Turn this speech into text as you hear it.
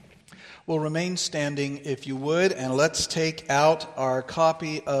We'll remain standing if you would, and let's take out our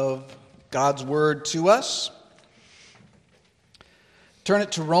copy of God's Word to us. Turn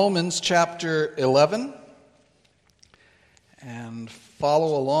it to Romans chapter 11 and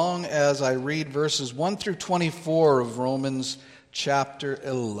follow along as I read verses 1 through 24 of Romans chapter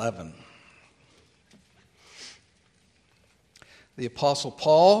 11. The Apostle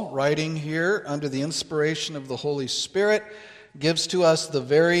Paul, writing here under the inspiration of the Holy Spirit, gives to us the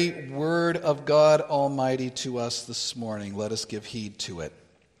very word of God Almighty to us this morning. Let us give heed to it.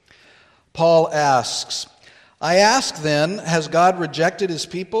 Paul asks, I ask then, has God rejected his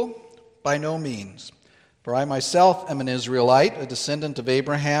people? By no means. For I myself am an Israelite, a descendant of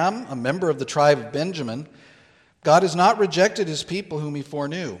Abraham, a member of the tribe of Benjamin. God has not rejected his people whom he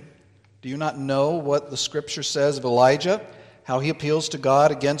foreknew. Do you not know what the Scripture says of Elijah, how he appeals to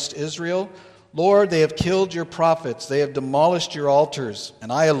God against Israel? Lord, they have killed your prophets, they have demolished your altars,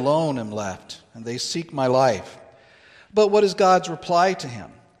 and I alone am left, and they seek my life. But what is God's reply to him?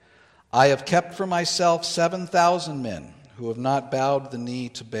 I have kept for myself 7,000 men who have not bowed the knee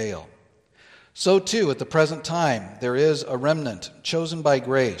to Baal. So too, at the present time, there is a remnant chosen by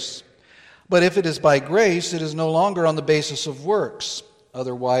grace. But if it is by grace, it is no longer on the basis of works.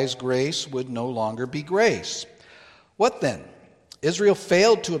 Otherwise, grace would no longer be grace. What then? Israel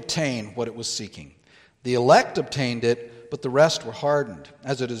failed to obtain what it was seeking. The elect obtained it, but the rest were hardened.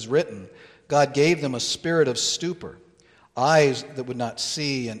 As it is written, God gave them a spirit of stupor, eyes that would not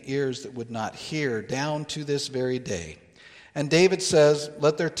see and ears that would not hear, down to this very day. And David says,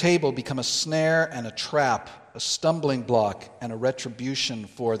 let their table become a snare and a trap, a stumbling block and a retribution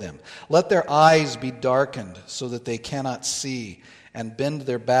for them. Let their eyes be darkened so that they cannot see, and bend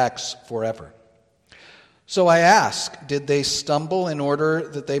their backs forever. So I ask, did they stumble in order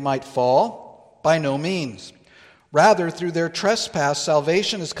that they might fall? By no means. Rather, through their trespass,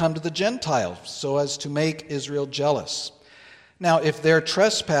 salvation has come to the Gentiles, so as to make Israel jealous. Now, if their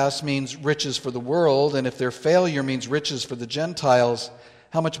trespass means riches for the world, and if their failure means riches for the Gentiles,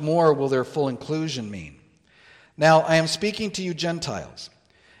 how much more will their full inclusion mean? Now, I am speaking to you Gentiles.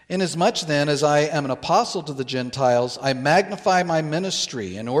 Inasmuch then as I am an apostle to the Gentiles, I magnify my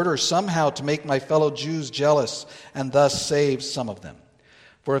ministry in order somehow to make my fellow Jews jealous and thus save some of them.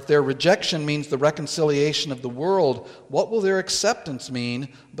 For if their rejection means the reconciliation of the world, what will their acceptance mean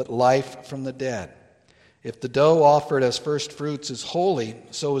but life from the dead? If the dough offered as first fruits is holy,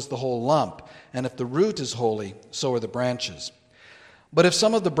 so is the whole lump. And if the root is holy, so are the branches. But if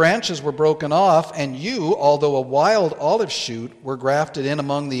some of the branches were broken off, and you, although a wild olive shoot, were grafted in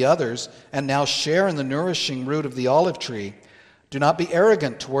among the others, and now share in the nourishing root of the olive tree, do not be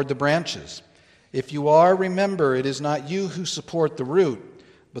arrogant toward the branches. If you are, remember, it is not you who support the root,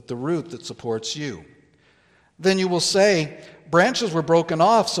 but the root that supports you. Then you will say, branches were broken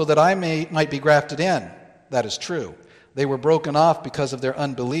off so that I might be grafted in. That is true. They were broken off because of their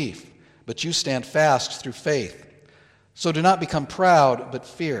unbelief, but you stand fast through faith. So do not become proud, but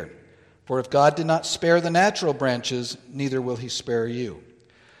fear. For if God did not spare the natural branches, neither will he spare you.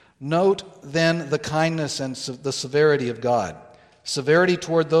 Note then the kindness and the severity of God. Severity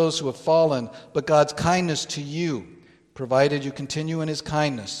toward those who have fallen, but God's kindness to you, provided you continue in his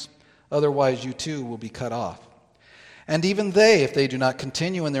kindness. Otherwise you too will be cut off. And even they, if they do not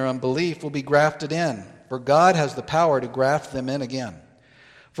continue in their unbelief, will be grafted in, for God has the power to graft them in again.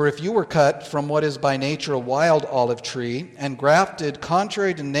 For if you were cut from what is by nature a wild olive tree and grafted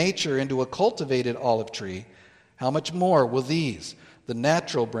contrary to nature into a cultivated olive tree, how much more will these, the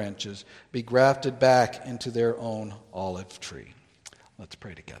natural branches, be grafted back into their own olive tree? Let's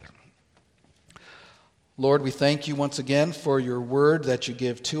pray together. Lord, we thank you once again for your word that you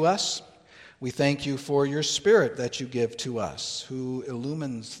give to us. We thank you for your Spirit that you give to us, who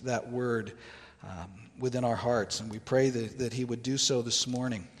illumines that word within our hearts, and we pray that he would do so this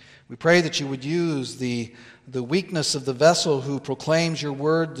morning. We pray that you would use the weakness of the vessel who proclaims your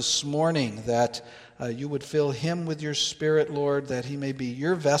word this morning, that you would fill him with your Spirit, Lord, that he may be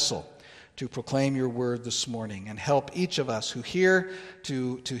your vessel to proclaim your word this morning, and help each of us who hear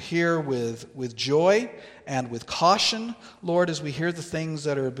to hear with joy and with caution, Lord, as we hear the things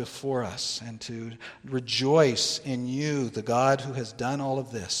that are before us, and to rejoice in you, the God who has done all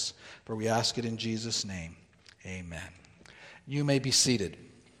of this. For we ask it in Jesus' name. Amen. You may be seated.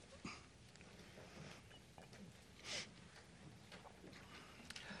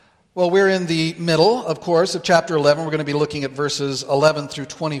 Well, we're in the middle, of course, of chapter 11. We're going to be looking at verses 11 through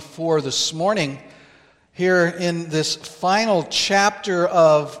 24 this morning. Here in this final chapter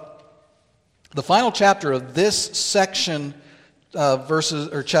of this section verses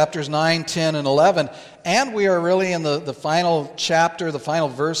or chapters 9, 10, and 11. And we are really in the final chapter, the final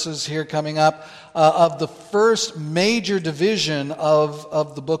verses here coming up, of the first major division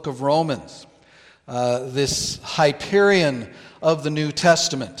of the book of Romans. This Hyperion of the New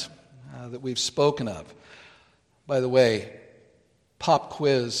Testament that we've spoken of. By the way, pop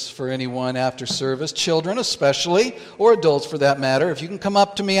quiz for anyone after service, children especially, or adults for that matter. If you can come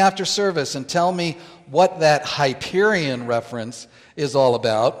up to me after service and tell me what that Hyperion reference is all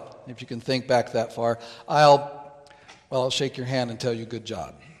about, if you can think back that far, I'll shake your hand and tell you good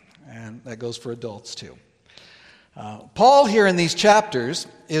job. And that goes for adults too. Paul here in these chapters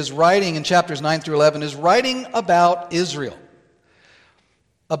is writing, in chapters 9 through 11, is writing about Israel.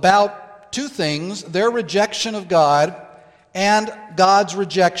 About two things: their rejection of God and God's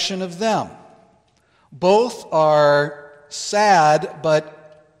rejection of them. Both are sad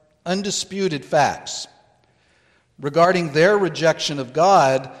but undisputed facts. Regarding their rejection of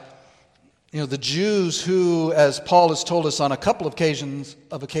God, the Jews who, as Paul has told us on a couple of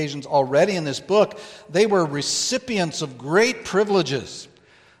occasions already in this book, they were recipients of great privileges.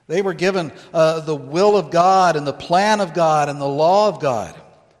 They were given the will of God and the plan of God and the law of God.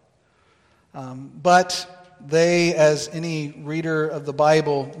 But they, as any reader of the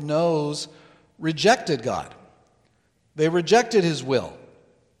Bible knows, rejected God. They rejected His will.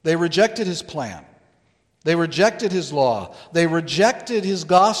 They rejected His plan. They rejected His law. They rejected His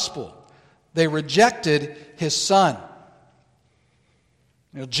gospel. They rejected His Son.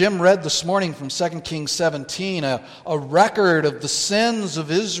 Jim read this morning from 2 Kings 17 a record of the sins of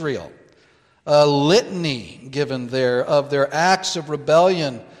Israel, a litany given there of their acts of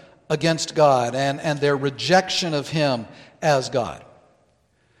rebellion against God and their rejection of Him as God.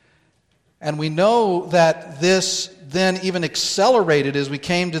 And we know that this then even accelerated as we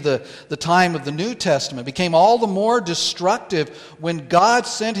came to the time of the New Testament, became all the more destructive when God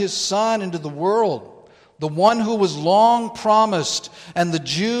sent His Son into the world, the one who was long promised, and the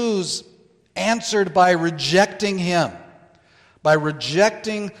Jews answered by rejecting Him, by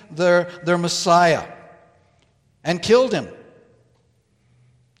rejecting their Messiah, and killed Him.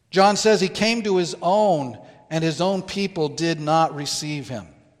 John says He came to His own, and His own people did not receive Him.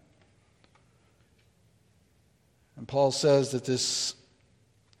 And Paul says that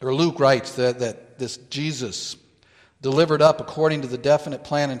Luke writes that this Jesus, delivered up according to the definite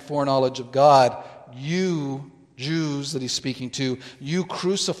plan and foreknowledge of God, you Jews that He's speaking to, you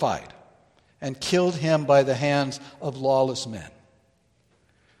crucified and killed Him by the hands of lawless men.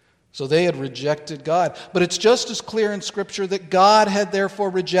 So they had rejected God. But it's just as clear in Scripture that God had therefore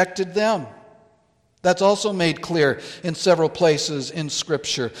rejected them. That's also made clear in several places in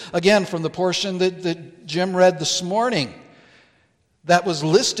Scripture. Again, from the portion that Jim read this morning, that was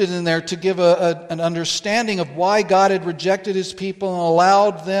listed in there to give an understanding of why God had rejected His people and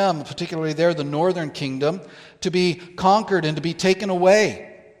allowed them, particularly there, the northern kingdom, to be conquered and to be taken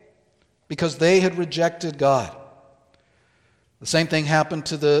away because they had rejected God. The same thing happened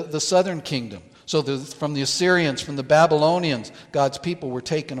to the southern kingdom. So from the Assyrians, from the Babylonians, God's people were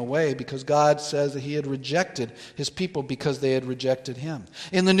taken away because God says that He had rejected His people because they had rejected Him.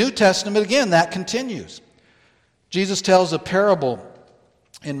 In the New Testament, again, that continues. Jesus tells a parable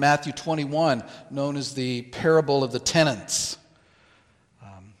in Matthew 21 known as the parable of the tenants.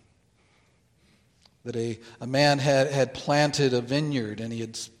 That a man had planted a vineyard and he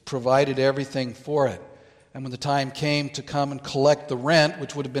had provided everything for it. And when the time came to come and collect the rent,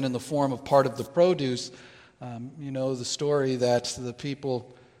 which would have been in the form of part of the produce, you know the story that the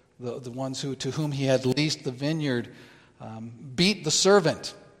people, the ones to whom he had leased the vineyard, beat the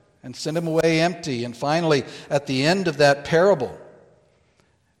servant and sent him away empty. And finally, at the end of that parable,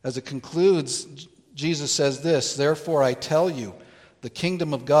 as it concludes, Jesus says this, "Therefore I tell you, the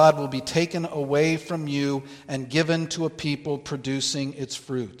kingdom of God will be taken away from you and given to a people producing its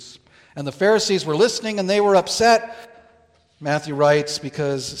fruits." And the Pharisees were listening and they were upset, Matthew writes,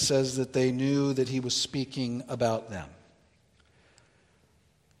 because it says that they knew that He was speaking about them.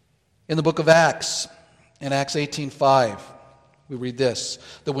 In the book of Acts, in Acts 18:5, we read this,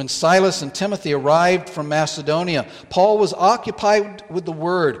 that when Silas and Timothy arrived from Macedonia, Paul was occupied with the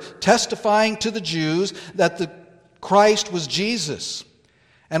word, testifying to the Jews that the Christ was Jesus.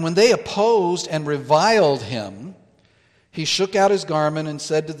 And when they opposed and reviled him, he shook out his garment and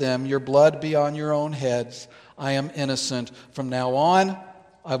said to them, "Your blood be on your own heads. I am innocent. From now on,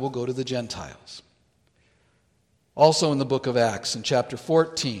 I will go to the Gentiles." Also in the book of Acts, in chapter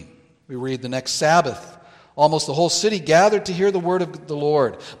 14, we read the next Sabbath, Almost the whole city gathered to hear the word of the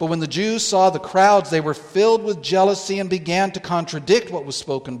Lord. But when the Jews saw the crowds, they were filled with jealousy and began to contradict what was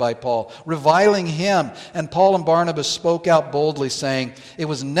spoken by Paul, reviling him. And Paul and Barnabas spoke out boldly, saying, "It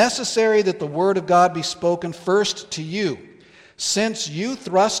was necessary that the word of God be spoken first to you. Since you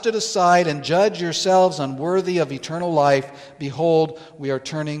thrust it aside and judge yourselves unworthy of eternal life, behold, we are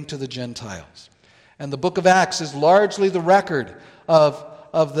turning to the Gentiles." And the book of Acts is largely the record of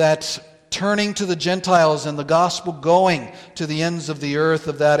that turning to the Gentiles and the gospel going to the ends of the earth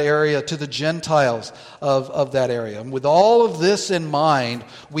of that area, to the Gentiles of that area. And with all of this in mind,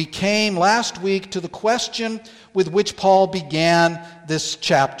 we came last week to the question with which Paul began this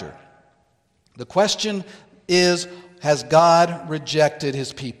chapter. The question is, has God rejected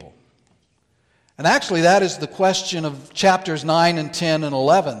his people? And actually, that is the question of chapters 9 and 10 and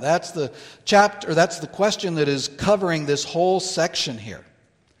 11. That's the question that is covering this whole section here.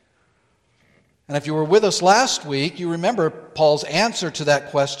 And if you were with us last week, you remember Paul's answer to that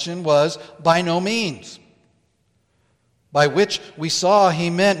question was, by no means. By which we saw he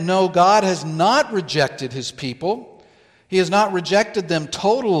meant, no, God has not rejected his people. He has not rejected them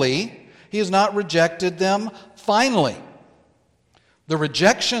totally. He has not rejected them finally. The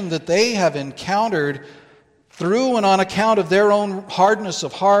rejection that they have encountered through and on account of their own hardness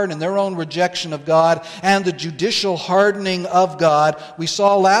of heart and their own rejection of God and the judicial hardening of God, we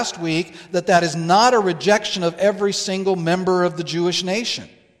saw last week that that is not a rejection of every single member of the Jewish nation.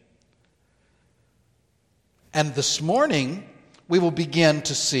 And this morning, we will begin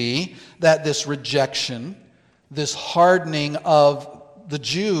to see that this rejection, this hardening of the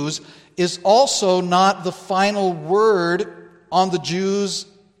Jews, is also not the final word on the Jews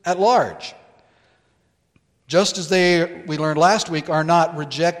at large. Just as we learned last week, are not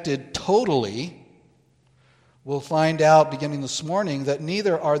rejected totally, we'll find out beginning this morning that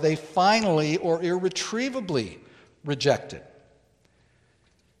neither are they finally or irretrievably rejected.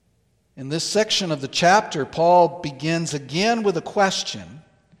 In this section of the chapter, Paul begins again with a question,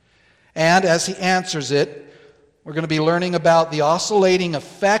 and as he answers it, we're going to be learning about the oscillating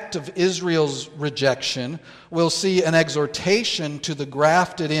effect of Israel's rejection. We'll see an exhortation to the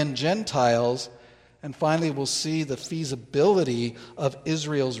grafted-in Gentiles, and finally, we'll see the feasibility of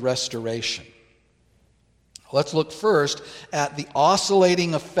Israel's restoration. Let's look first at the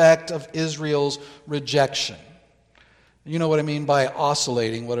oscillating effect of Israel's rejection. You know what I mean by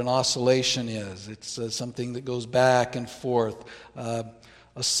oscillating, what an oscillation is. It's something that goes back and forth.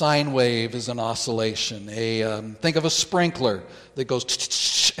 A sine wave is an oscillation. Think of a sprinkler that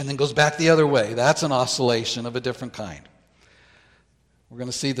goes and then goes back the other way. That's an oscillation of a different kind. We're going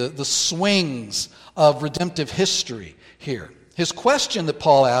to see the swings of redemptive history here. His question that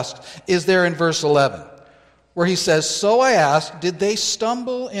Paul asked is there in verse 11, where he says, "So I ask, did they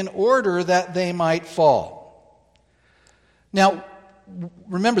stumble in order that they might fall?" Now,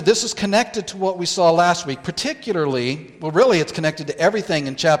 remember, this is connected to what we saw last week, particularly, well, really it's connected to everything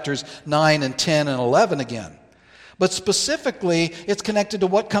in chapters 9 and 10 and 11 again. But specifically, it's connected to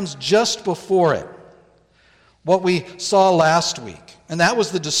what comes just before it, what we saw last week. And that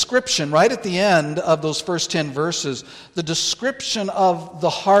was the description, right at the end of those first 10 verses, the description of the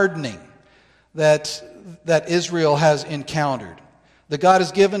hardening that Israel has encountered. That God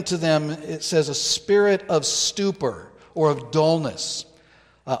has given to them, it says, a spirit of stupor or of dullness.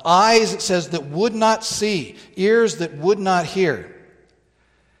 Eyes, it says, that would not see. Ears that would not hear.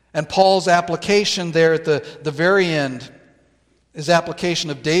 And Paul's application there at the very end, his application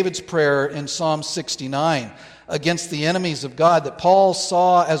of David's prayer in Psalm 69 against the enemies of God, that Paul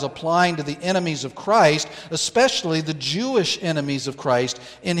saw as applying to the enemies of Christ, especially the Jewish enemies of Christ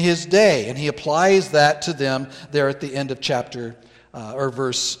in his day. And he applies that to them there at the end of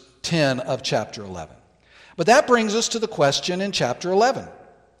verse 10 of chapter 11. But that brings us to the question in chapter 11,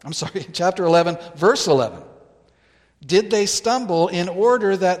 verse 11. Did they stumble in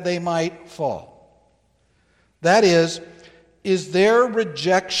order that they might fall? That is their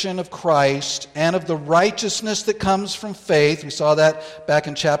rejection of Christ and of the righteousness that comes from faith. We saw that back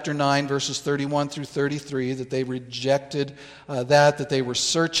in chapter 9, verses 31 through 33, that they rejected that they were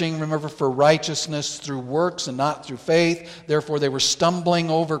searching, remember, for righteousness through works and not through faith. Therefore, they were stumbling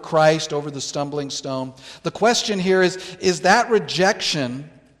over Christ, over the stumbling stone. The question here is that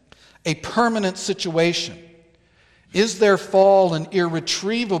rejection a permanent situation? Is their fall an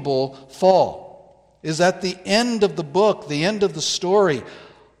irretrievable fall? Is that the end of the book, the end of the story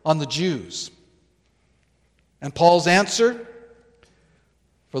on the Jews? And Paul's answer?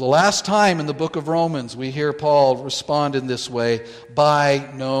 For the last time in the book of Romans, we hear Paul respond in this way,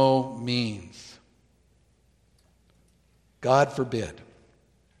 by no means. God forbid.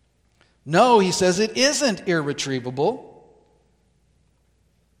 No, he says it isn't irretrievable.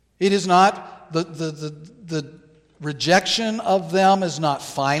 It is not, the rejection of them is not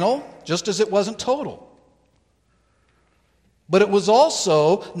final, just as it wasn't total. But it was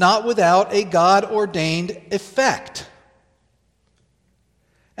also not without a God-ordained effect.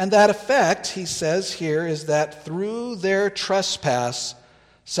 And that effect, he says here, is that through their trespass,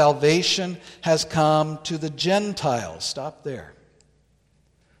 salvation has come to the Gentiles. Stop there.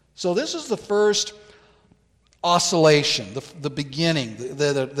 So this is the first oscillation, the beginning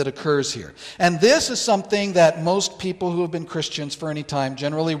that occurs here. And this is something that most people who have been Christians for any time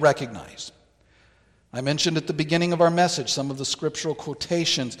generally recognize. I mentioned at the beginning of our message some of the scriptural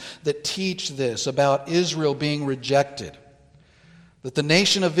quotations that teach this about Israel being rejected. That the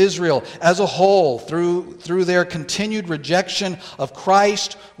nation of Israel as a whole, through their continued rejection of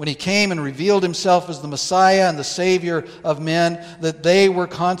Christ when he came and revealed himself as the Messiah and the Savior of men, that they were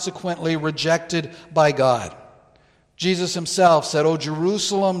consequently rejected by God. Jesus himself said, "O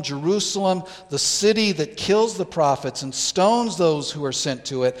Jerusalem, Jerusalem, the city that kills the prophets and stones those who are sent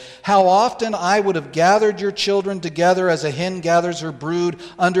to it, how often I would have gathered your children together as a hen gathers her brood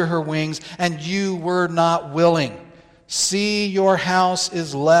under her wings, and you were not willing. See, your house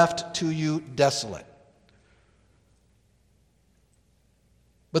is left to you desolate."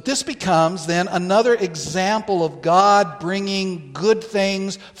 But this becomes then another example of God bringing good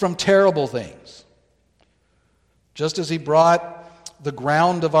things from terrible things. Just as he brought the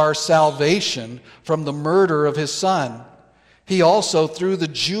ground of our salvation from the murder of his son, he also, through the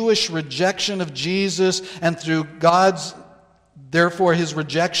Jewish rejection of Jesus and through God's, therefore his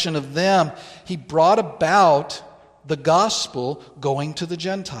rejection of them, he brought about the gospel going to the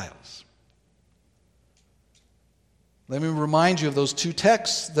Gentiles. Let me remind you of those two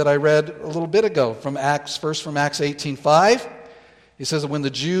texts that I read a little bit ago from Acts. First from Acts 18:5. He says that when the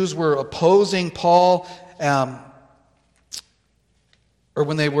Jews were opposing Paul, or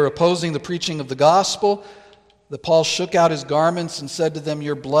when they were opposing the preaching of the gospel, that Paul shook out his garments and said to them,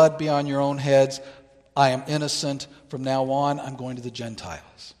 "Your blood be on your own heads. I am innocent. From now on, I'm going to the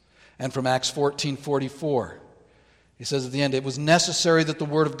Gentiles." And from Acts 14:44. He says at the end, "It was necessary that the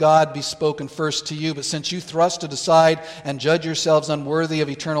word of God be spoken first to you, but since you thrust it aside and judge yourselves unworthy of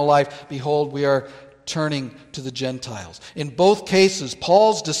eternal life, behold, we are turning to the Gentiles." In both cases,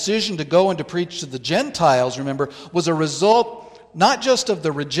 Paul's decision to go and to preach to the Gentiles, remember, was a result not just of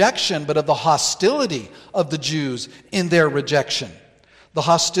the rejection, but of the hostility of the Jews in their rejection. The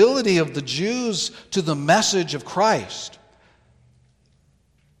hostility of the Jews to the message of Christ.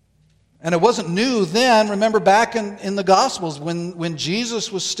 And it wasn't new then. Remember back in the Gospels when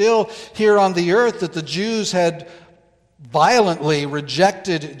Jesus was still here on the earth, that the Jews had violently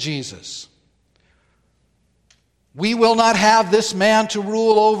rejected Jesus. "We will not have this man to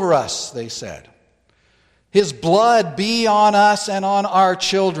rule over us," they said. "His blood be on us and on our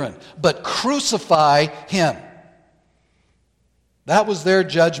children, but crucify him." That was their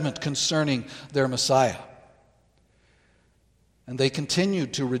judgment concerning their Messiah. And they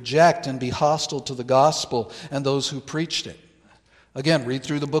continued to reject and be hostile to the gospel and those who preached it. Again, read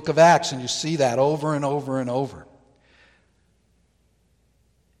through the book of Acts and you see that over and over and over.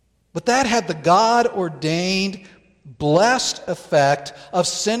 But that had the God-ordained, blessed effect of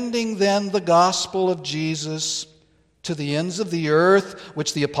sending then the gospel of Jesus to the ends of the earth,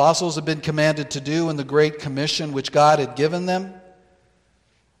 which the apostles had been commanded to do in the Great Commission which God had given them.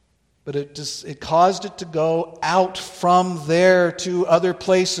 But it caused it to go out from there to other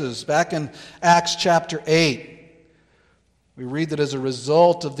places. Back in Acts chapter 8, we read that as a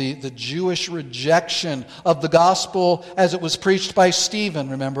result of the Jewish rejection of the gospel as it was preached by Stephen,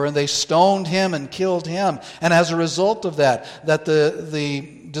 remember, and they stoned him and killed him. And as a result of that the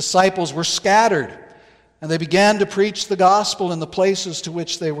disciples were scattered. And they began to preach the gospel in the places to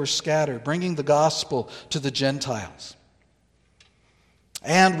which they were scattered, bringing the gospel to the Gentiles.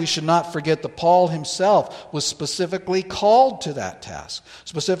 And we should not forget that Paul himself was specifically called to that task,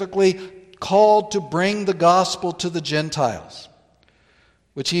 specifically called to bring the gospel to the Gentiles,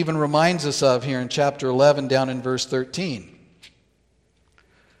 which he even reminds us of here in chapter 11 down in verse 13.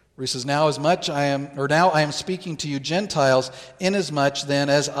 Where he says, now I am speaking to you Gentiles, inasmuch then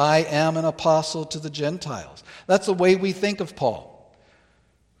as I am an apostle to the Gentiles. That's the way we think of Paul.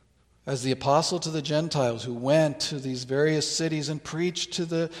 As the apostle to the Gentiles who went to these various cities and preached to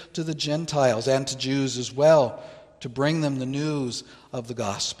the Gentiles and to Jews as well, to bring them the news of the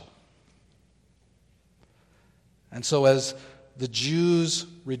gospel. And so as the Jews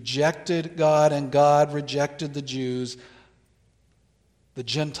rejected God and God rejected the Jews, the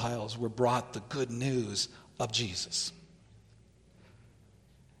Gentiles were brought the good news of Jesus.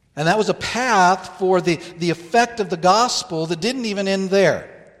 And that was a path for the effect of the gospel that didn't even end there.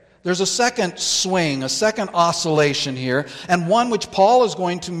 There's a second swing, a second oscillation here, and one which Paul is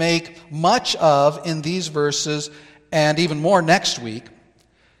going to make much of in these verses and even more next week.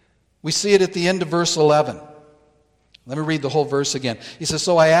 We see it at the end of verse 11. Let me read the whole verse again. He says,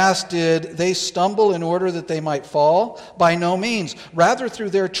 "So I asked, did they stumble in order that they might fall? By no means. Rather,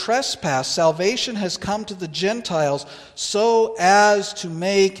 through their trespass, salvation has come to the Gentiles so as to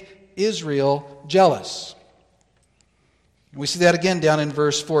make Israel jealous." We see that again down in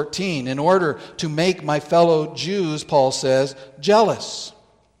verse 14. In order to make my fellow Jews, Paul says, jealous.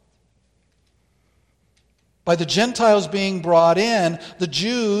 By the Gentiles being brought in, the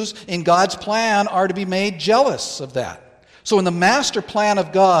Jews in God's plan are to be made jealous of that. So in the master plan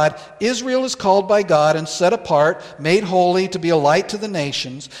of God, Israel is called by God and set apart, made holy to be a light to the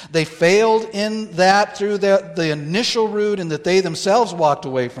nations. They failed in that through the initial route in that they themselves walked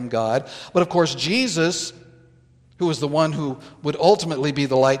away from God. But of course Jesus, who is the one who would ultimately be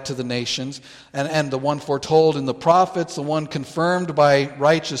the light to the nations, and the one foretold in the prophets, the one confirmed by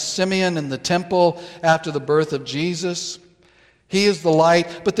righteous Simeon in the temple after the birth of Jesus. He is the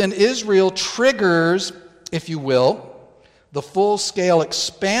light. But then Israel triggers, if you will, the full-scale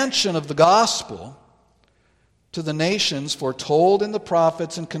expansion of the gospel to the nations foretold in the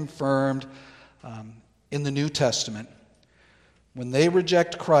prophets and confirmed in the New Testament. When they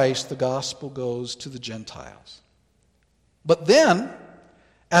reject Christ, the gospel goes to the Gentiles. But then,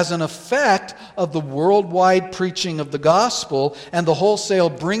 as an effect of the worldwide preaching of the gospel and the wholesale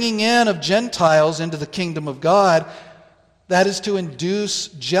bringing in of Gentiles into the kingdom of God, that is to induce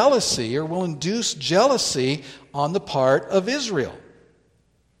jealousy, or will induce jealousy on the part of Israel.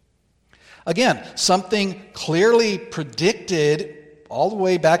 Again, something clearly predicted all the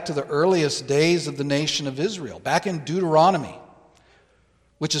way back to the earliest days of the nation of Israel, back in Deuteronomy,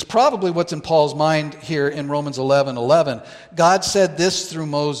 which is probably what's in Paul's mind here in Romans 11:11. God said this through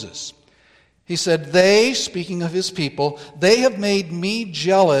Moses. He said, "They," speaking of his people, "they have made me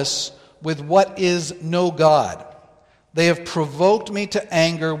jealous with what is no God. They have provoked me to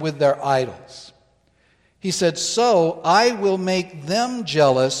anger with their idols." He said, "So I will make them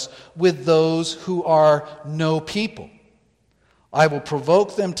jealous with those who are no people. I will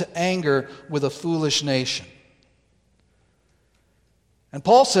provoke them to anger with a foolish nation." And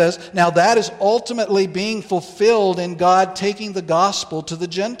Paul says, now that is ultimately being fulfilled in God taking the gospel to the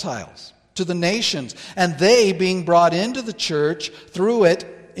Gentiles, to the nations, and they being brought into the church through it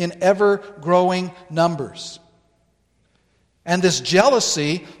in ever-growing numbers. And this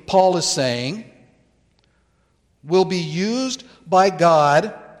jealousy, Paul is saying, will be used by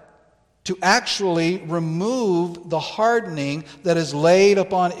God to actually remove the hardening that is laid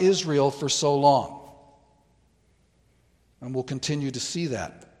upon Israel for so long. And we'll continue to see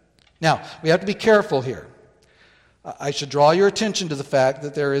that. Now, we have to be careful here. I should draw your attention to the fact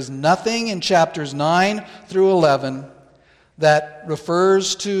that there is nothing in chapters 9 through 11 that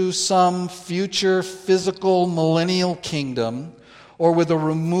refers to some future physical millennial kingdom or with a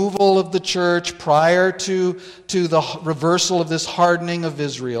removal of the church prior to the reversal of this hardening of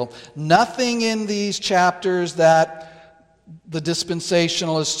Israel. Nothing in these chapters that the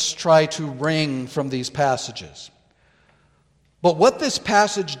dispensationalists try to wring from these passages. But what this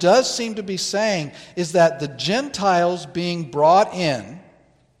passage does seem to be saying is that the Gentiles being brought in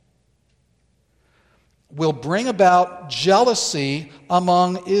will bring about jealousy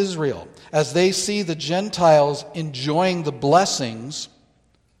among Israel as they see the Gentiles enjoying the blessings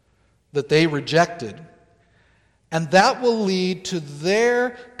that they rejected. And that will lead to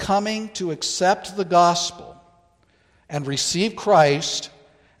their coming to accept the gospel and receive Christ,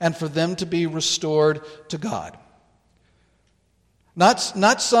 and for them to be restored to God.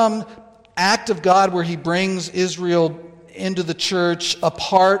 Not some act of God where he brings Israel into the church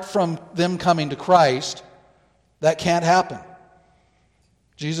apart from them coming to Christ. That can't happen.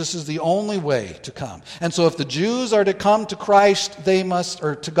 Jesus is the only way to come. And so if the Jews are to come to Christ,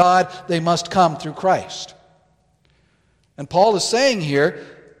 to God, they must come through Christ. And Paul is saying here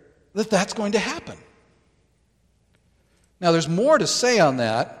that that's going to happen. Now there's more to say on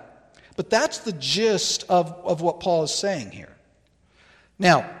that, but that's the gist of what Paul is saying here.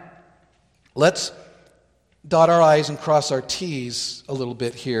 Now, let's dot our I's and cross our T's a little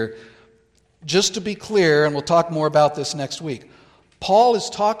bit here. Just to be clear, and we'll talk more about this next week, Paul is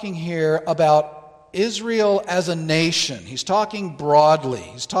talking here about Israel as a nation. He's talking broadly.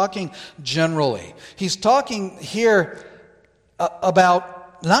 He's talking generally. He's talking here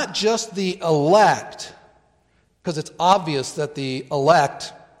about not just the elect, because it's obvious that the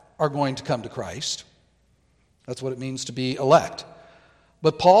elect are going to come to Christ. That's what it means to be elect.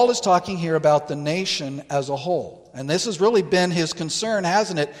 But Paul is talking here about the nation as a whole. And this has really been his concern,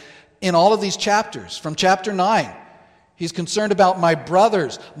 hasn't it, in all of these chapters. From chapter 9, he's concerned about my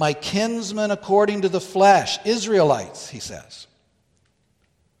brothers, my kinsmen according to the flesh, Israelites, he says.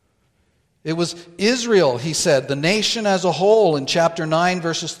 It was Israel, he said, the nation as a whole in chapter 9,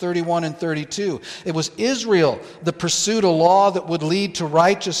 verses 31 and 32. It was Israel that pursued a law that would lead to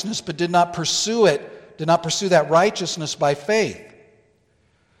righteousness, but did not pursue that righteousness by faith.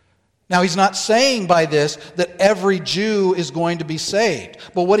 Now, he's not saying by this that every Jew is going to be saved.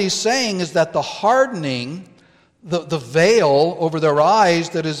 But what he's saying is that the hardening, the veil over their eyes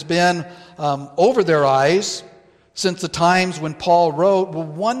that has been over their eyes since the times when Paul wrote will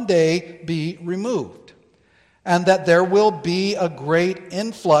one day be removed. And that there will be a great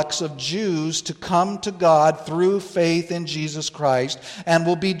influx of Jews to come to God through faith in Jesus Christ and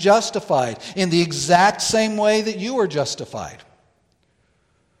will be justified in the exact same way that you are justified.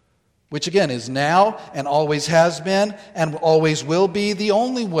 Which again is now and always has been and always will be the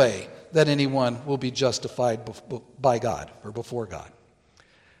only way that anyone will be justified by God or before God.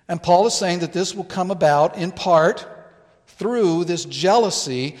 And Paul is saying that this will come about in part through this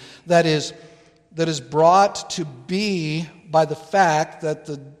jealousy that is brought to be by the fact that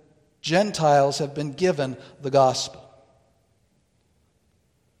the Gentiles have been given the gospel.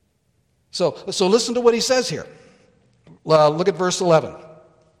 So listen to what he says here. Look at verse 11.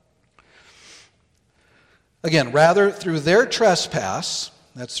 Again, rather through their trespass,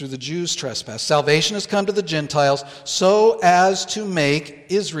 that's through the Jews' trespass, salvation has come to the Gentiles so as to make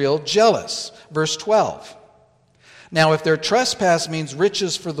Israel jealous. Verse 12. Now, if their trespass means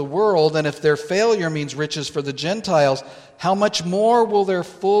riches for the world, and if their failure means riches for the Gentiles, how much more will their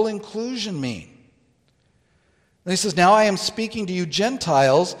full inclusion mean? And he says, now I am speaking to you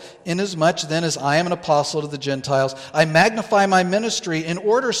Gentiles, inasmuch then as I am an apostle to the Gentiles. I magnify my ministry in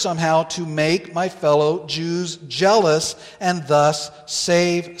order somehow to make my fellow Jews jealous and thus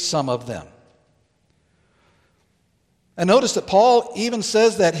save some of them. And notice that Paul even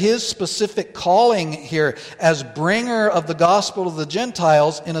says that his specific calling here as bringer of the gospel to the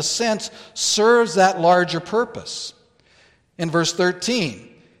Gentiles, in a sense, serves that larger purpose. In verse 13,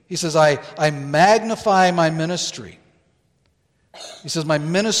 he says, I magnify my ministry. He says, my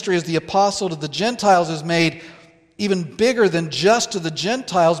ministry as the apostle to the Gentiles is made even bigger than just to the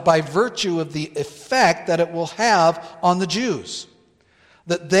Gentiles by virtue of the effect that it will have on the Jews.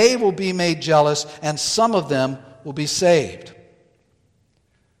 That they will be made jealous and some of them will be saved.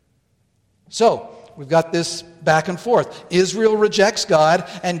 So, we've got this back and forth. Israel rejects God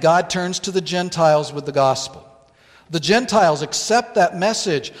and God turns to the Gentiles with the gospel. The Gentiles accept that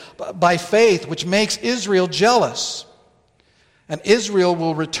message by faith, which makes Israel jealous. And Israel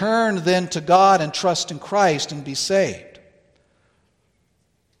will return then to God and trust in Christ and be saved.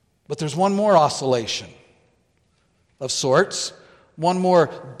 But there's one more oscillation of sorts, one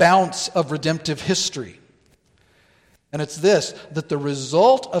more bounce of redemptive history. And it's this, that the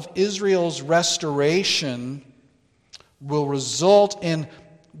result of Israel's restoration will result in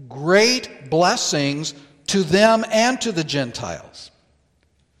great blessings to them and to the Gentiles.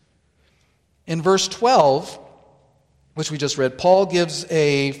 In verse 12, which we just read, Paul gives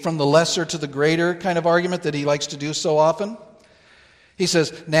a from the lesser to the greater kind of argument that he likes to do so often. He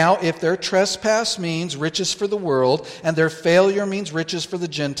says, now if their trespass means riches for the world and their failure means riches for the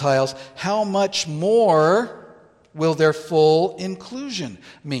Gentiles, how much more will their full inclusion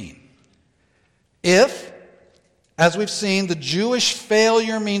mean? If, as we've seen, the Jewish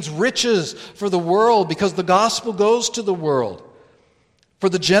failure means riches for the world because the gospel goes to the world, for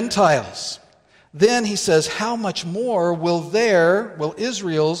the Gentiles, then he says, how much more will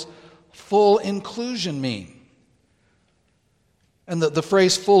Israel's full inclusion mean? And the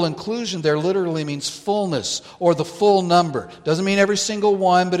phrase full inclusion there literally means fullness or the full number. Doesn't mean every single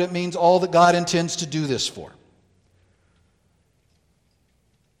one, but it means all that God intends to do this for.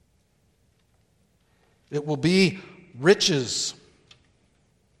 It will be riches.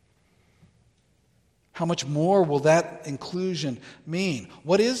 How much more will that inclusion mean?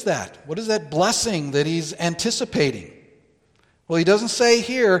 What is that? What is that blessing that he's anticipating? Well, he doesn't say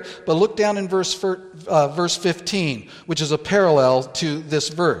here, but look down in verse 15, which is a parallel to this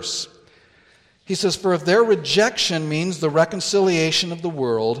verse. He says, for if their rejection means the reconciliation of the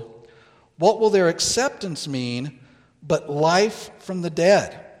world, what will their acceptance mean but life from the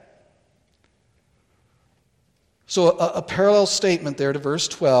dead? So a parallel statement there to verse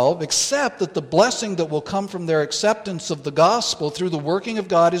 12, except that the blessing that will come from their acceptance of the gospel through the working of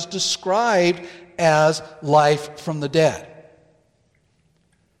God is described as life from the dead.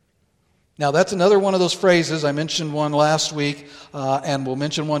 Now, that's another one of those phrases. I mentioned one last week, and we'll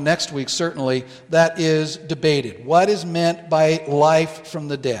mention one next week, certainly, that is debated. What is meant by life from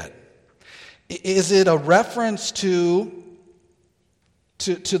the dead? Is it a reference to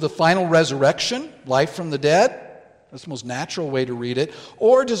the final resurrection, life from the dead? That's the most natural way to read it.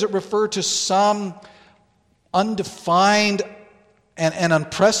 Or does it refer to some undefined and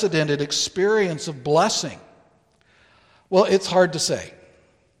unprecedented experience of blessing? Well, it's hard to say.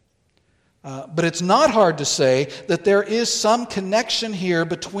 But it's not hard to say that there is some connection here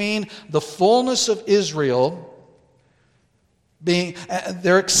between the fullness of Israel, being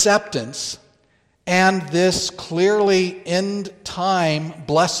their acceptance, and this clearly end-time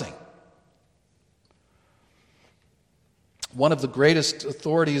blessing. One of the greatest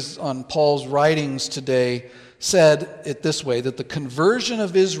authorities on Paul's writings today said it this way, that the conversion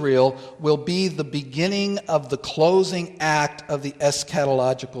of Israel will be the beginning of the closing act of the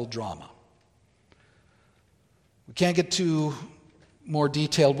eschatological drama. We can't get too more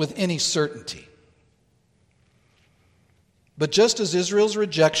detailed with any certainty. But just as Israel's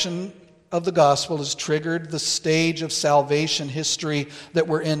rejection of the gospel has triggered the stage of salvation history that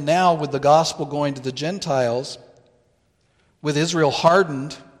we're in now with the gospel going to the Gentiles, with Israel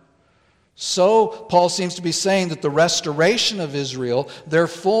hardened, so Paul seems to be saying that the restoration of Israel, their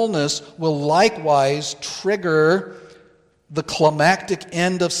fullness, will likewise trigger the climactic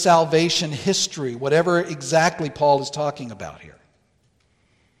end of salvation history, whatever exactly Paul is talking about here.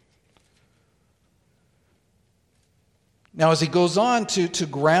 Now, as he goes on to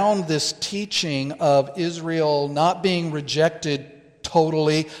ground this teaching of Israel not being rejected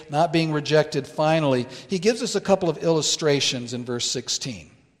totally, not being rejected finally, he gives us a couple of illustrations in verse 16.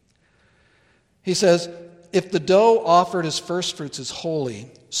 He says, if the dough offered as firstfruits is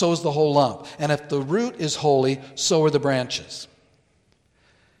holy, so is the whole lump. And if the root is holy, so are the branches.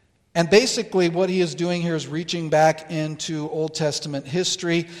 And basically what he is doing here is reaching back into Old Testament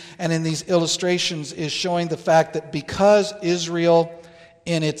history, and in these illustrations is showing the fact that because Israel,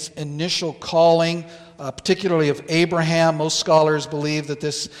 in its initial calling, particularly of Abraham, most scholars believe that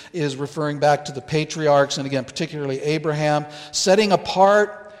this is referring back to the patriarchs, and again, particularly Abraham, setting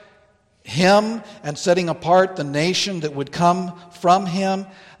apart him and setting apart the nation that would come from him,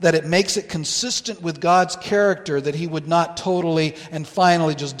 that it makes it consistent with God's character that he would not totally and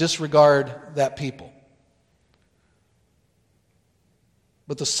finally just disregard that people.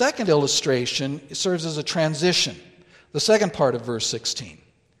 But the second illustration serves as a transition, the second part of verse 16.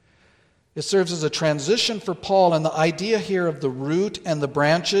 It serves as a transition for Paul, and the idea here of the root and the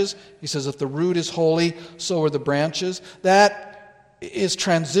branches, he says if the root is holy, so are the branches, that is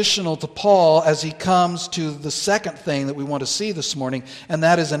transitional to Paul as he comes to the second thing that we want to see this morning, and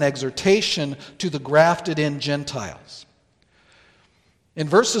that is an exhortation to the grafted-in Gentiles. In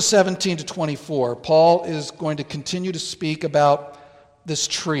verses 17 to 24, Paul is going to continue to speak about this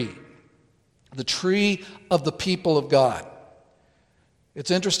tree, the tree of the people of God. It's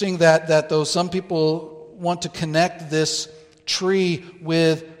interesting that though some people want to connect this tree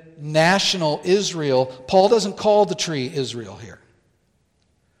with national Israel, Paul doesn't call the tree Israel here.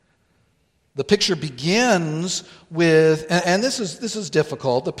 The picture begins with, and this is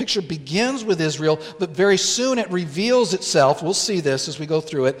difficult, the picture begins with Israel, but very soon it reveals itself, we'll see this as we go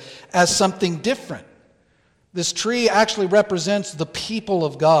through it, as something different. This tree actually represents the people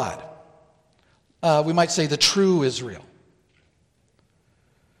of God. We might say the true Israel.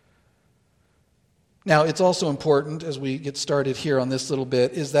 Now, it's also important, as we get started here on this little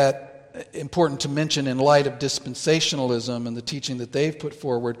bit, is that important to mention in light of dispensationalism and the teaching that they've put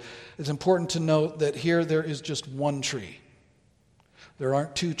forward, it's important to note that here there is just one tree. There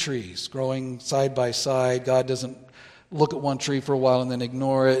aren't two trees growing side by side. God doesn't look at one tree for a while and then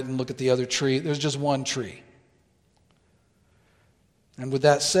ignore it and look at the other tree. There's just one tree. And with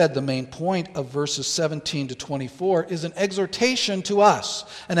that said, the main point of verses 17 to 24 is an exhortation to us,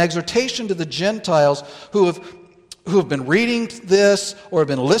 an exhortation to the Gentiles who have been reading this or have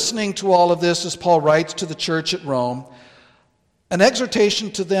been listening to all of this as Paul writes to the church at Rome, an exhortation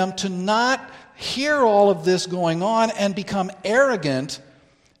to them to not hear all of this going on and become arrogant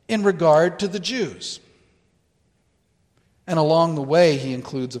in regard to the Jews. And along the way, he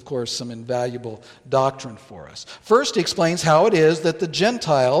includes, of course, some invaluable doctrine for us. First, he explains how it is that the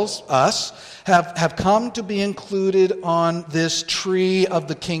Gentiles, us, have come to be included on this tree of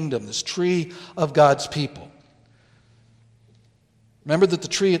the kingdom, this tree of God's people. Remember that the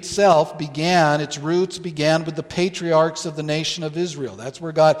tree itself its roots began with the patriarchs of the nation of Israel. That's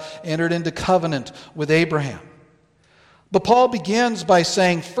where God entered into covenant with Abraham. But Paul begins by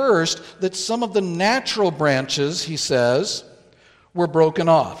saying first that some of the natural branches, he says, were broken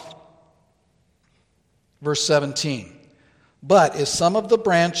off. Verse 17. But if some of the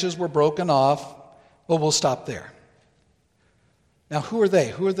branches were broken off, well, we'll stop there. Now, who are they?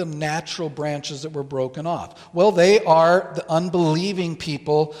 Who are the natural branches that were broken off? Well, they are the unbelieving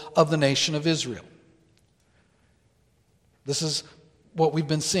people of the nation of Israel. This is what we've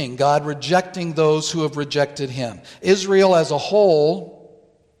been seeing. God rejecting those who have rejected him. Israel as a whole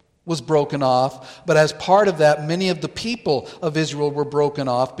was broken off, but as part of that, many of the people of Israel were broken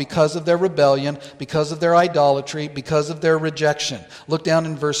off because of their rebellion, because of their idolatry, because of their rejection. Look down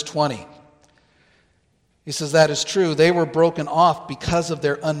in verse 20. He says that is true. They were broken off because of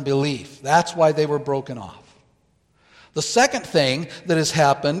their unbelief. That's why they were broken off. The second thing that has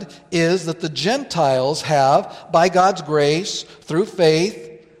happened is that the Gentiles have, by God's grace, through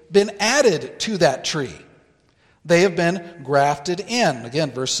faith, been added to that tree. They have been grafted in.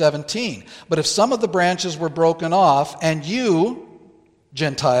 Again, verse 17. But if some of the branches were broken off, and you,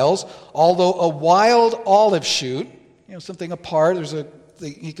 Gentiles, although a wild olive shoot, something apart,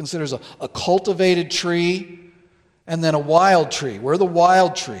 he considers a cultivated tree and then a wild tree. We're the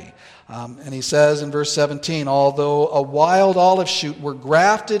wild tree. And he says in verse 17, although a wild olive shoot were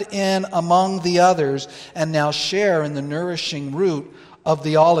grafted in among the others and now share in the nourishing root of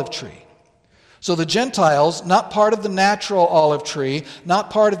the olive tree. So the Gentiles, not part of the natural olive tree,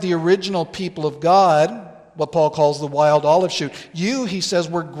 not part of the original people of God, what Paul calls the wild olive shoot. You, he says,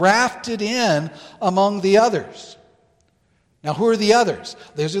 were grafted in among the others. Now, who are the others?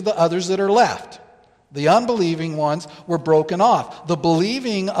 These are the others that are left. The unbelieving ones were broken off. The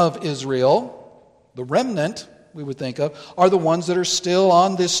believing of Israel, the remnant, we would think of, are the ones that are still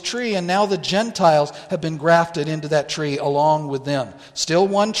on this tree, and now the Gentiles have been grafted into that tree along with them. Still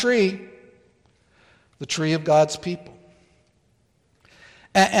one tree, the tree of God's people.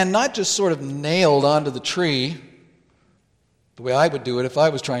 And not just sort of nailed onto the tree, the way I would do it if I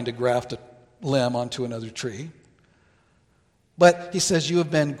was trying to graft a limb onto another tree. But he says you have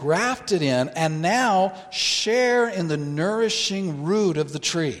been grafted in and now share in the nourishing root of the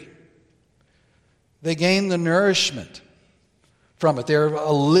tree. They gain the nourishment from it. They're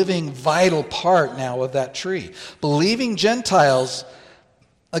a living, vital part now of that tree. Believing Gentiles,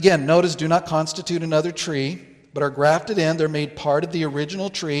 again, notice, do not constitute another tree, but are grafted in. They're made part of the original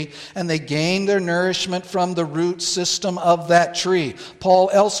tree, and they gain their nourishment from the root system of that tree.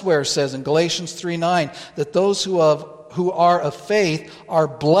 Paul elsewhere says in Galatians 3:9 that those who are of faith are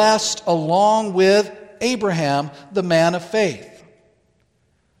blessed along with Abraham, the man of faith.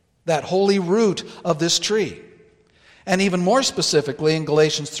 That holy root of this tree. And even more specifically, in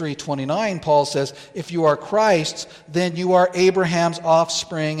Galatians 3:29, Paul says, if you are Christ's, then you are Abraham's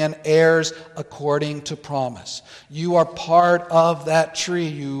offspring and heirs according to promise. You are part of that tree.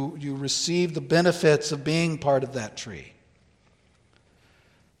 You receive the benefits of being part of that tree.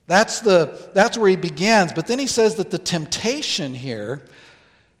 That's where he begins. But then he says that the temptation here,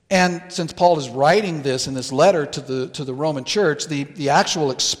 and since Paul is writing this in this letter to the Roman church, the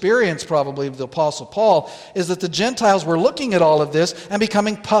actual experience probably of the Apostle Paul is that the Gentiles were looking at all of this and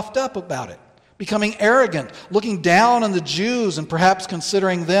becoming puffed up about it, becoming arrogant, looking down on the Jews and perhaps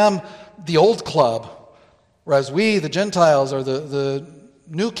considering them the old club, whereas we, the Gentiles, are the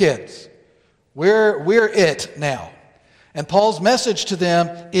new kids. We're it now. And Paul's message to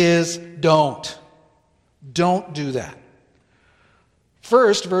them is don't. Don't do that.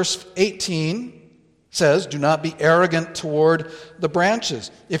 First, verse 18 says, do not be arrogant toward the branches.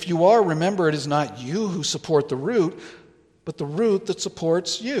 If you are, remember it is not you who support the root, but the root that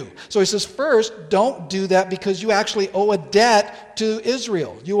supports you. So he says, first, don't do that because you actually owe a debt to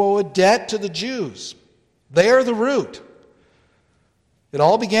Israel. You owe a debt to the Jews. They are the root. It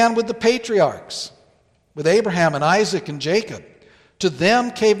all began with the patriarchs, with Abraham and Isaac and Jacob. To them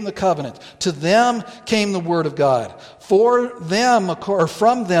came the covenant. To them came the word of God. For them, or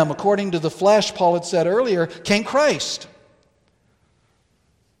from them, according to the flesh, Paul had said earlier, came Christ.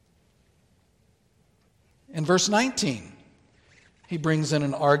 In verse 19, he brings in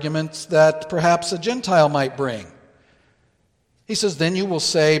an argument that perhaps a Gentile might bring. He says, then you will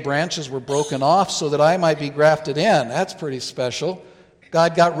say branches were broken off so that I might be grafted in. That's pretty special.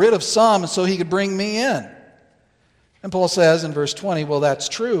 God got rid of some so he could bring me in. And Paul says in verse 20, well, that's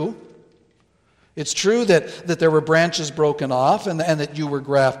true. It's true that there were branches broken off and that you were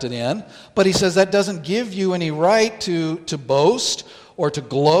grafted in. But he says that doesn't give you any right to boast or to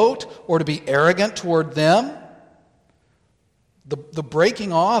gloat or to be arrogant toward them. The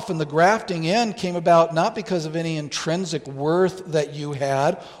breaking off and the grafting in came about not because of any intrinsic worth that you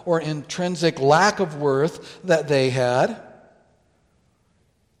had or intrinsic lack of worth that they had.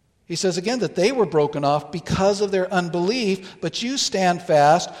 He says again that they were broken off because of their unbelief, but you stand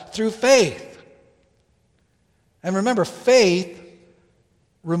fast through faith. And remember, faith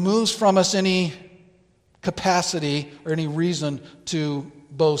removes from us any capacity or any reason to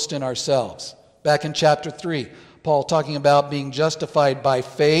boast in ourselves. Back in chapter 3, Paul talking about being justified by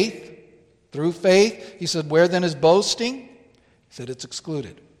faith, through faith. He said, where then is boasting? He said, it's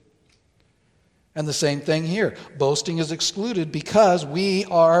excluded. And the same thing here. Boasting is excluded because we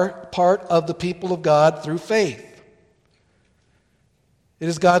are part of the people of God through faith. It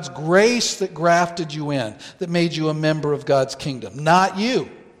is God's grace that grafted you in, that made you a member of God's kingdom, not you,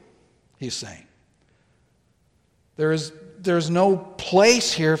 he's saying. There's no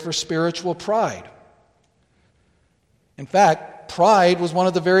place here for spiritual pride. In fact, pride was one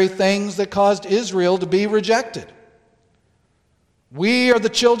of the very things that caused Israel to be rejected. We are the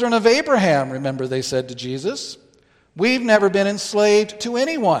children of Abraham, remember they said to Jesus. We've never been enslaved to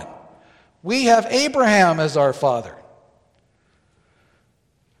anyone. We have Abraham as our father.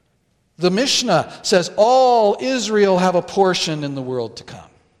 The Mishnah says all Israel have a portion in the world to come.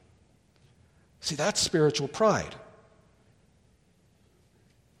 See, that's spiritual pride.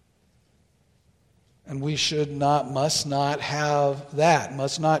 And we must not have that,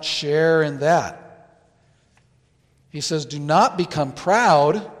 must not share in that. He says, do not become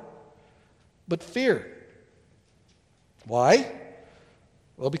proud, but fear. Why?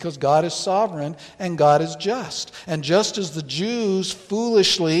 Well, because God is sovereign and God is just. And just as the Jews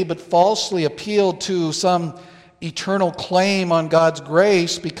foolishly but falsely appealed to some eternal claim on God's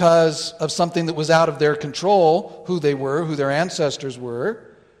grace because of something that was out of their control, who they were, who their ancestors were,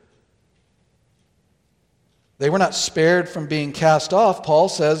 they were not spared from being cast off. Paul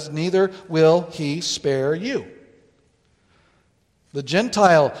says, neither will he spare you. The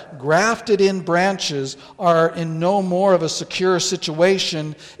Gentile grafted in branches are in no more of a secure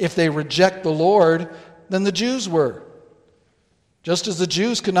situation if they reject the Lord than the Jews were. Just as the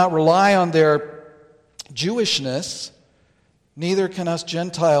Jews could not rely on their Jewishness, neither can us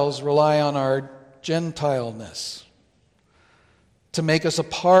Gentiles rely on our Gentileness to make us a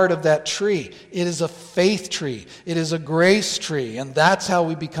part of that tree. It is a faith tree. It is a grace tree. And that's how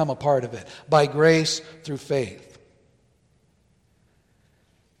we become a part of it, by grace through faith.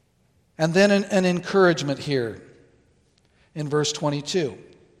 And then an encouragement here in verse 22.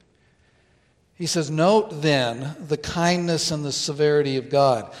 He says, note then the kindness and the severity of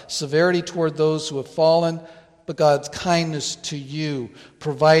God. Severity toward those who have fallen, but God's kindness to you,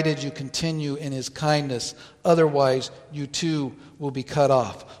 provided you continue in His kindness. Otherwise, you too will be cut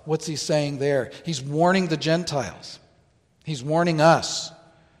off. What's he saying there? He's warning the Gentiles. He's warning us.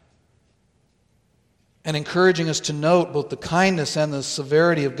 And encouraging us to note both the kindness and the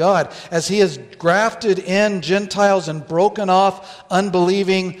severity of God. As He has grafted in Gentiles and broken off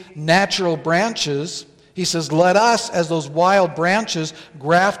unbelieving natural branches, He says, let us, as those wild branches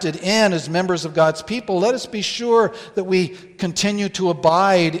grafted in as members of God's people, let us be sure that we continue to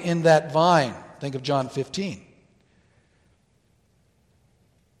abide in that vine. Think of John 15.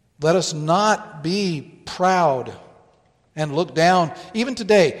 Let us not be proud and look down, even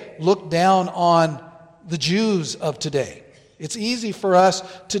today, look down on the Jews of today. It's easy for us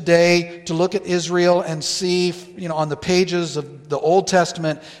today to look at Israel and see, on the pages of the Old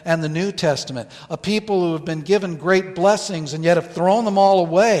Testament and the New Testament, a people who have been given great blessings and yet have thrown them all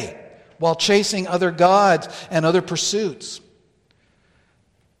away while chasing other gods and other pursuits.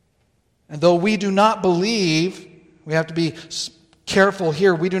 And though we do not believe, we have to be careful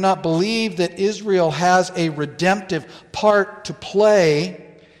here, we do not believe that Israel has a redemptive part to play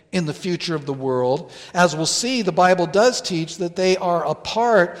in the future of the world. As we'll see, the Bible does teach that they are a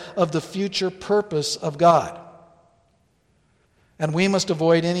part of the future purpose of God. And we must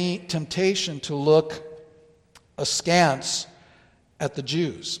avoid any temptation to look askance at the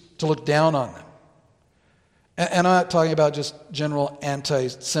Jews, to look down on them. And I'm not talking about just general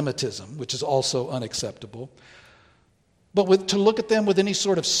anti-Semitism, which is also unacceptable, but to look at them with any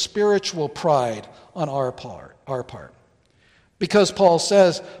sort of spiritual pride on our part. Because Paul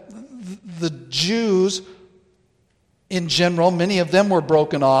says the Jews in general, many of them were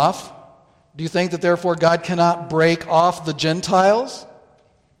broken off. Do you think that therefore God cannot break off the Gentiles?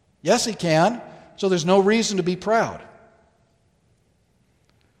 Yes, He can. So there's no reason to be proud.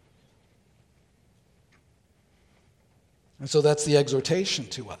 And so that's the exhortation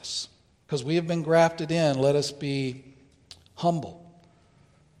to us. Because we have been grafted in, let us be humble.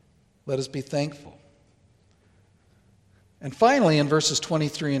 Let us be thankful. And finally, in verses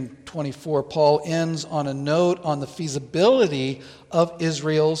 23 and 24, Paul ends on a note on the feasibility of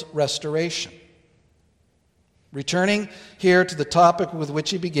Israel's restoration. Returning here to the topic with which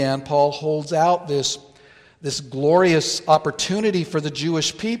he began, Paul holds out this this glorious opportunity for the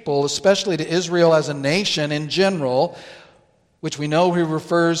Jewish people, especially to Israel as a nation in general, which we know he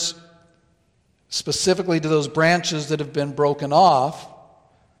refers specifically to those branches that have been broken off.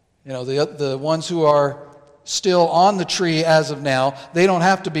 You know, the ones who are still on the tree as of now, they don't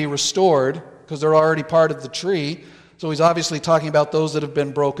have to be restored because they're already part of the tree. So he's obviously talking about those that have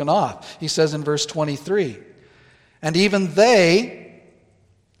been broken off. He says in verse 23, and even they,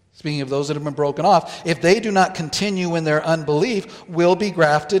 speaking of those that have been broken off, if they do not continue in their unbelief, will be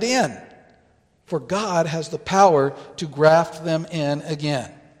grafted in. For God has the power to graft them in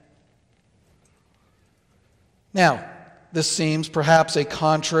again. Now, this seems perhaps a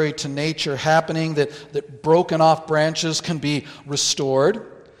contrary to nature happening, that broken off branches can be restored.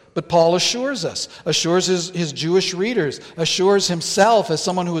 But Paul assures us, assures his Jewish readers, assures himself as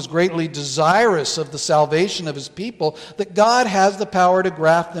someone who is greatly desirous of the salvation of his people, that God has the power to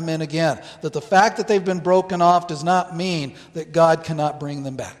graft them in again. That the fact that they've been broken off does not mean that God cannot bring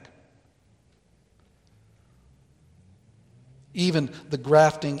them back. Even the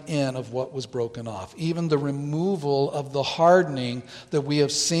grafting in of what was broken off, even the removal of the hardening that we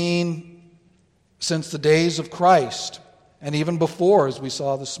have seen since the days of Christ, and even before, as we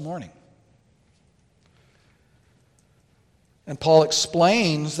saw this morning. And Paul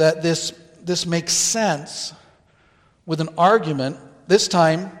explains that this makes sense with an argument, this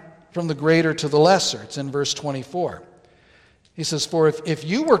time from the greater to the lesser. It's in verse 24. He says, for if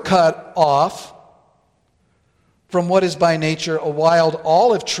you were cut off from what is by nature a wild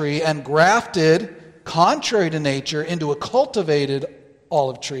olive tree and grafted, contrary to nature, into a cultivated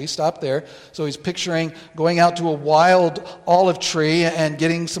olive tree. Stop there. So he's picturing going out to a wild olive tree and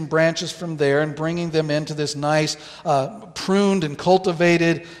getting some branches from there and bringing them into this nice pruned and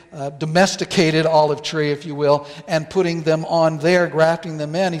cultivated, domesticated olive tree, if you will, and putting them on there, grafting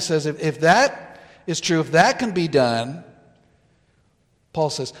them in. He says if that is true, if that can be done, Paul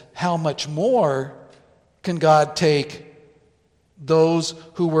says, how much more can God take those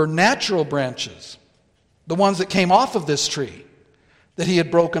who were natural branches, the ones that came off of this tree, that he had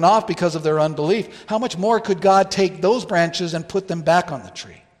broken off because of their unbelief? How much more could God take those branches and put them back on the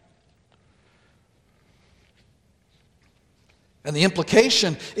tree? And the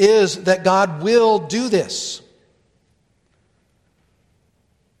implication is that God will do this.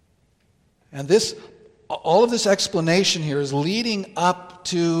 And all of this explanation here is leading up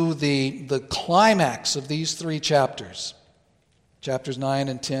to the climax of these three chapters, chapters 9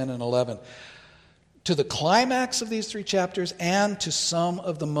 and 10 and 11. To the climax of these three chapters and to some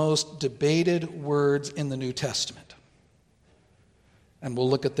of the most debated words in the New Testament. And we'll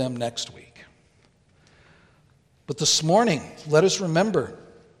look at them next week. But this morning, let us remember,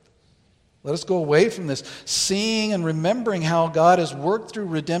 let us go away from this, seeing and remembering how God has worked through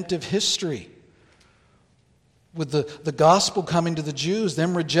redemptive history. With the gospel coming to the Jews,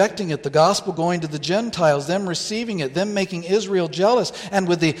 them rejecting it, the gospel going to the Gentiles, them receiving it, them making Israel jealous, and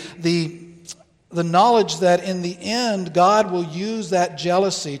with the knowledge that in the end, God will use that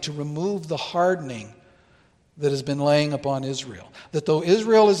jealousy to remove the hardening that has been laying upon Israel. That though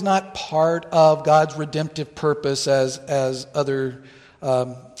Israel is not part of God's redemptive purpose as other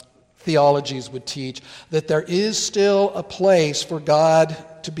theologies would teach, that there is still a place for God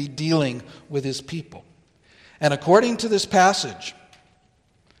to be dealing with his people. And according to this passage,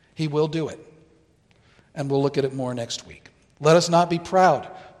 he will do it. And we'll look at it more next week. Let us not be proud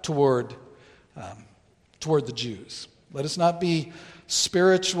toward the Jews. Let us not be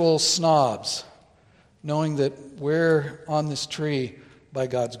spiritual snobs, knowing that we're on this tree by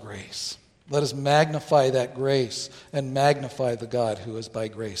God's grace. Let us magnify that grace and magnify the God who has by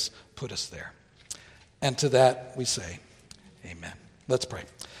grace put us there. And to that we say, amen. Let's pray.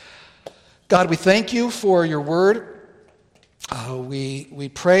 God, we thank you for your word. We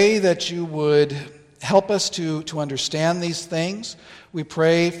pray that you would help us to understand these things. We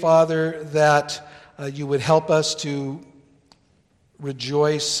pray, Father, that you would help us to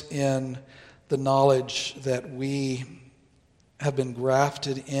rejoice in the knowledge that we have been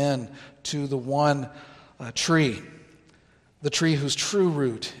grafted in to the one tree, the tree whose true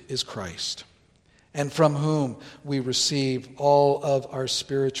root is Christ, and from whom we receive all of our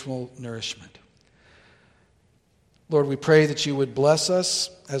spiritual nourishment. Lord, we pray that you would bless us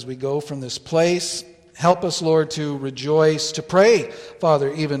as we go from this place. Help us, Lord, to rejoice, to pray,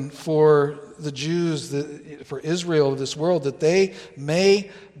 Father, even for the Jews, for Israel of this world, that they may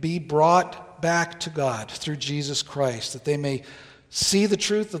be brought back to God through Jesus Christ, that they may see the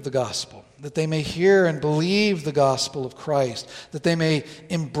truth of the gospel, that they may hear and believe the gospel of Christ, that they may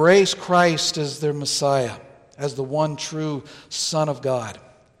embrace Christ as their Messiah, as the one true Son of God,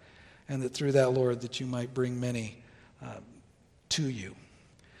 and that through that, Lord, that you might bring many to you.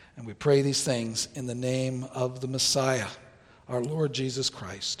 And we pray these things in the name of the Messiah, our Lord Jesus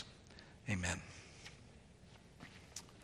Christ. Amen.